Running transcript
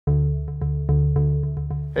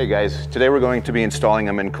Hey guys, today we're going to be installing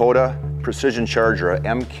a Minn Kota precision charger, a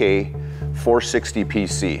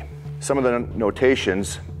MK460PC. Some of the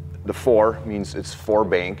notations, the 4 means it's 4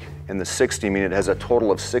 bank, and the 60 means it has a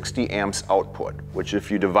total of 60 amps output, which if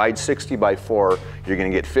you divide 60 by 4, you're going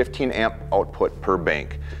to get 15 amp output per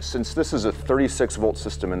bank. Since this is a 36 volt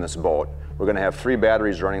system in this boat, we're going to have 3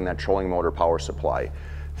 batteries running that trolling motor power supply.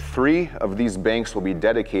 3 of these banks will be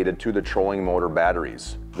dedicated to the trolling motor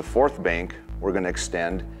batteries. The 4th bank we're going to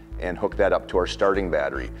extend and hook that up to our starting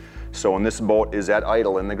battery. So when this boat is at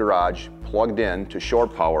idle in the garage, plugged in to shore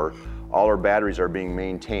power, all our batteries are being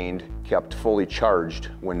maintained, kept fully charged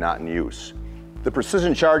when not in use. The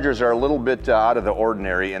precision chargers are a little bit out of the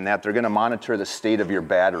ordinary in that they're going to monitor the state of your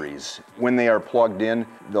batteries. When they are plugged in,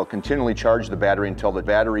 they'll continually charge the battery until the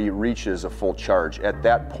battery reaches a full charge. At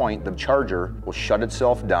that point, the charger will shut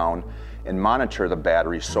itself down and monitor the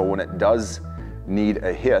battery, so when it does need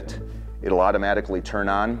a hit, it'll automatically turn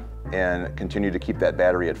on and continue to keep that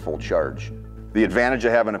battery at full charge. The advantage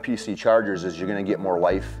of having a PC chargers is you're going to get more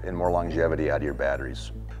life and more longevity out of your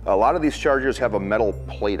batteries. A lot of these chargers have a metal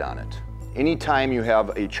plate on it. Anytime you have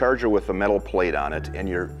a charger with a metal plate on it and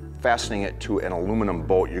you're fastening it to an aluminum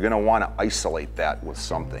boat, you're going to want to isolate that with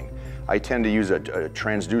something. I tend to use a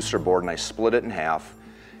transducer board, and I split it in half,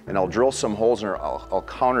 and I'll drill some holes and I'll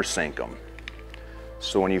countersink them.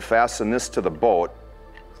 So when you fasten this to the boat,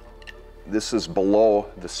 this is below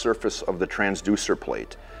the surface of the transducer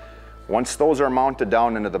plate. Once those are mounted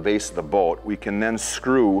down into the base of the boat, we can then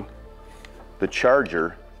screw the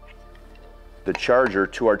charger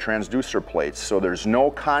to our transducer plates, so there's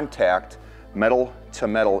no contact metal to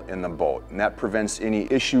metal in the boat, and that prevents any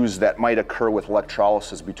issues that might occur with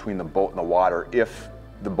electrolysis between the boat and the water if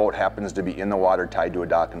the boat happens to be in the water tied to a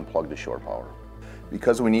dock and plugged to shore power.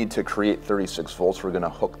 Because we need to create 36 volts, we're going to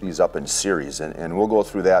hook these up in series, and we'll go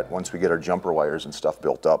through that once we get our jumper wires and stuff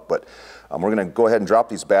built up. But we're going to go ahead and drop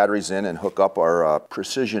these batteries in and hook up our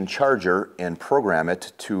precision charger and program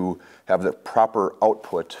it to have the proper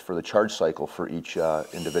output for the charge cycle for each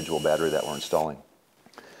individual battery that we're installing.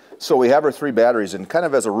 So we have our 3 batteries, and kind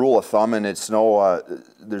of as a rule of thumb, and there's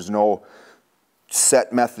no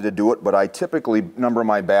set method to do it, but I typically number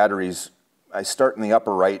my batteries. I start in the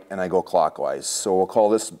upper right and I go clockwise. So we'll call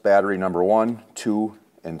this battery number 1, 2,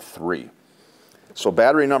 and 3. So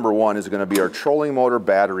battery number 1 is going to be our trolling motor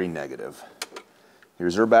battery negative.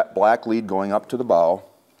 Here's our black lead going up to the bow.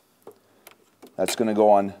 That's going to go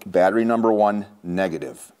on battery number 1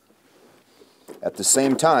 negative. At the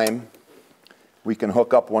same time, we can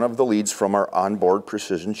hook up one of the leads from our onboard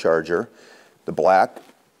precision charger. The black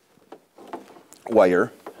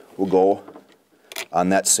wire will go on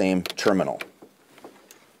that same terminal.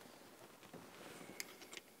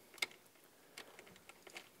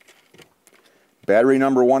 Battery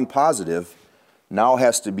number 1 positive now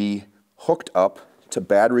has to be hooked up to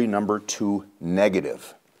battery number 2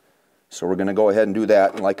 negative. So we're going to go ahead and do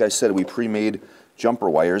that, and like I said, we pre-made jumper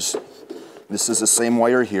wires. This is the same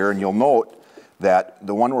wire here, and you'll note that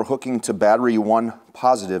the one we're hooking to battery 1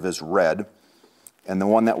 positive is red, and the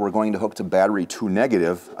one that we're going to hook to battery 2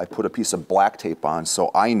 negative, I put a piece of black tape on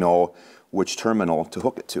so I know which terminal to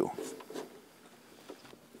hook it to.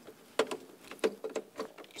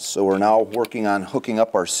 So we're now working on hooking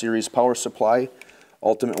up our series power supply,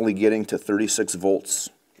 ultimately getting to 36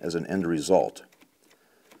 volts as an end result.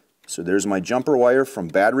 So there's my jumper wire from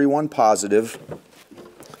battery 1 positive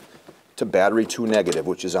to battery 2 negative,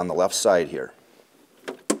 which is on the left side here.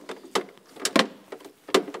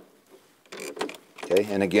 Okay,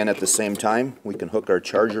 and again at the same time, we can hook our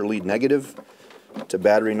charger lead negative to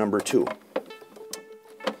battery number 2.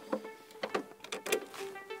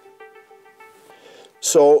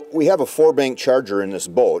 So we have a 4-bank charger in this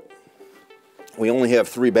boat. We only have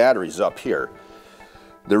 3 batteries up here.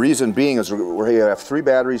 The reason being is we have 3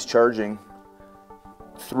 batteries charging,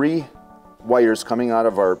 3 wires coming out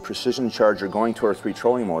of our precision charger going to our 3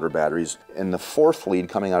 trolling motor batteries, and the 4th lead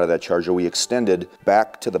coming out of that charger we extended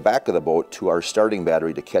back to the back of the boat to our starting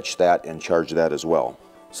battery to catch that and charge that as well.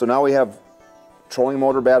 So now we have trolling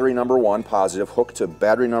motor battery number 1 positive hooked to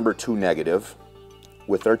battery number 2 negative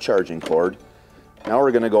with our charging cord. Now we're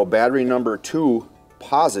going to go battery number 2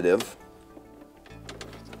 positive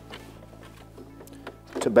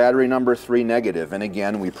to battery number 3 negative, and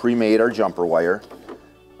again we pre-made our jumper wire.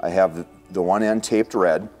 I have the one end taped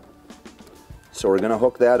red, so we're going to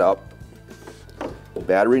hook that up.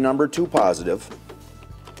 Battery number 2 positive,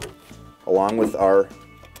 along with our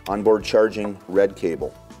onboard charging red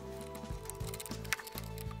cable.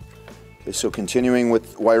 Okay, so continuing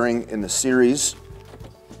with wiring in the series,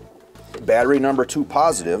 battery number 2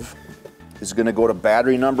 positive is going to go to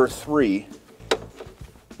battery number 3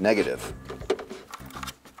 negative.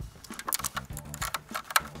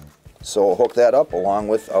 So we'll hook that up along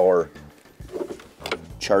with our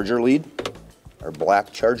charger lead, our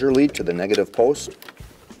black charger lead to the negative post.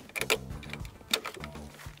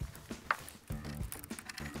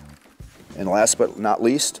 And last but not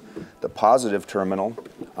least, the positive terminal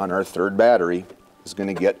on our third battery is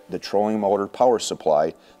going to get the trolling motor power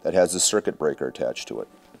supply that has the circuit breaker attached to it.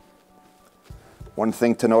 One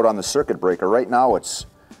thing to note on the circuit breaker, right now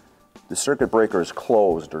the circuit breaker is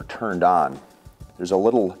closed or turned on. There's a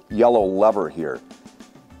little yellow lever here.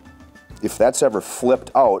 If that's ever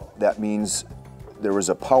flipped out, that means there was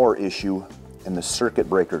a power issue and the circuit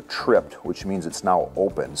breaker tripped, which means it's now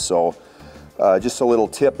open. So just a little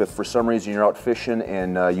tip, if for some reason you're out fishing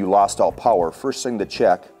and you lost all power, first thing to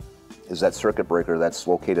check is that circuit breaker that's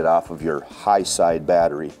located off of your high side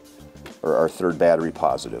battery, or our third battery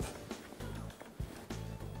positive.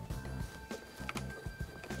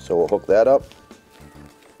 So we'll hook that up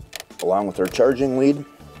along with our charging lead.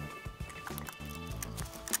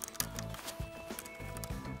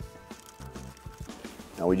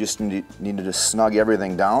 Now we just need to just snug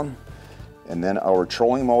everything down, and then our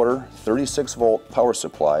trolling motor 36 volt power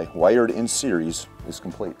supply wired in series is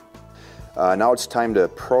complete. Now it's time to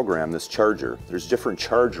program this charger. There's different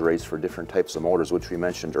charge rates for different types of motors, which we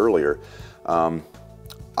mentioned earlier. Out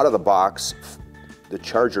of the box, the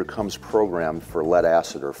charger comes programmed for lead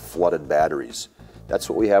acid or flooded batteries. That's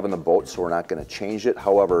what we have in the boat, so we're not going to change it.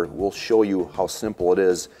 However, we'll show you how simple it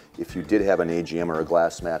is if you did have an AGM or a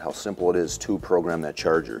glass mat, how simple it is to program that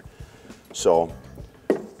charger. So,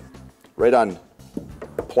 right on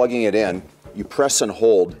plugging it in, you press and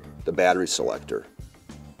hold the battery selector.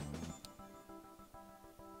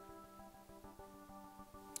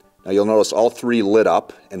 Now you'll notice all three lit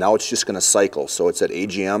up, and now it's just going to cycle. So it's at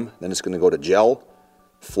AGM, then it's going to go to gel,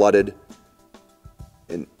 flooded,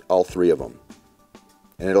 and all three of them.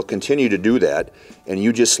 And it'll continue to do that, and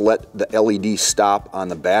you just let the LED stop on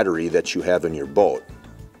the battery that you have in your boat.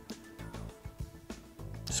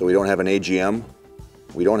 So we don't have an AGM,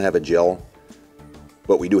 we don't have a gel,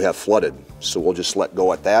 but we do have flooded. So we'll just let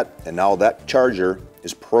go at that, and now that charger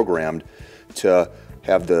is programmed to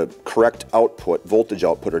have the correct output, voltage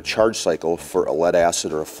output or charge cycle for a lead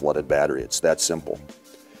acid or a flooded battery. It's that simple.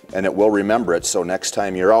 And it will remember it, so next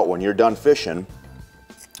time you're out, when you're done fishing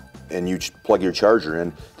and you plug your charger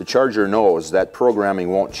in, the charger knows that programming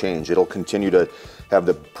won't change. It'll continue to have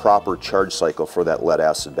the proper charge cycle for that lead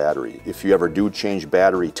acid battery. If you ever do change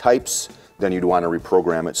battery types, then you'd want to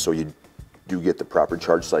reprogram it so you do get the proper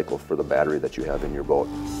charge cycle for the battery that you have in your boat.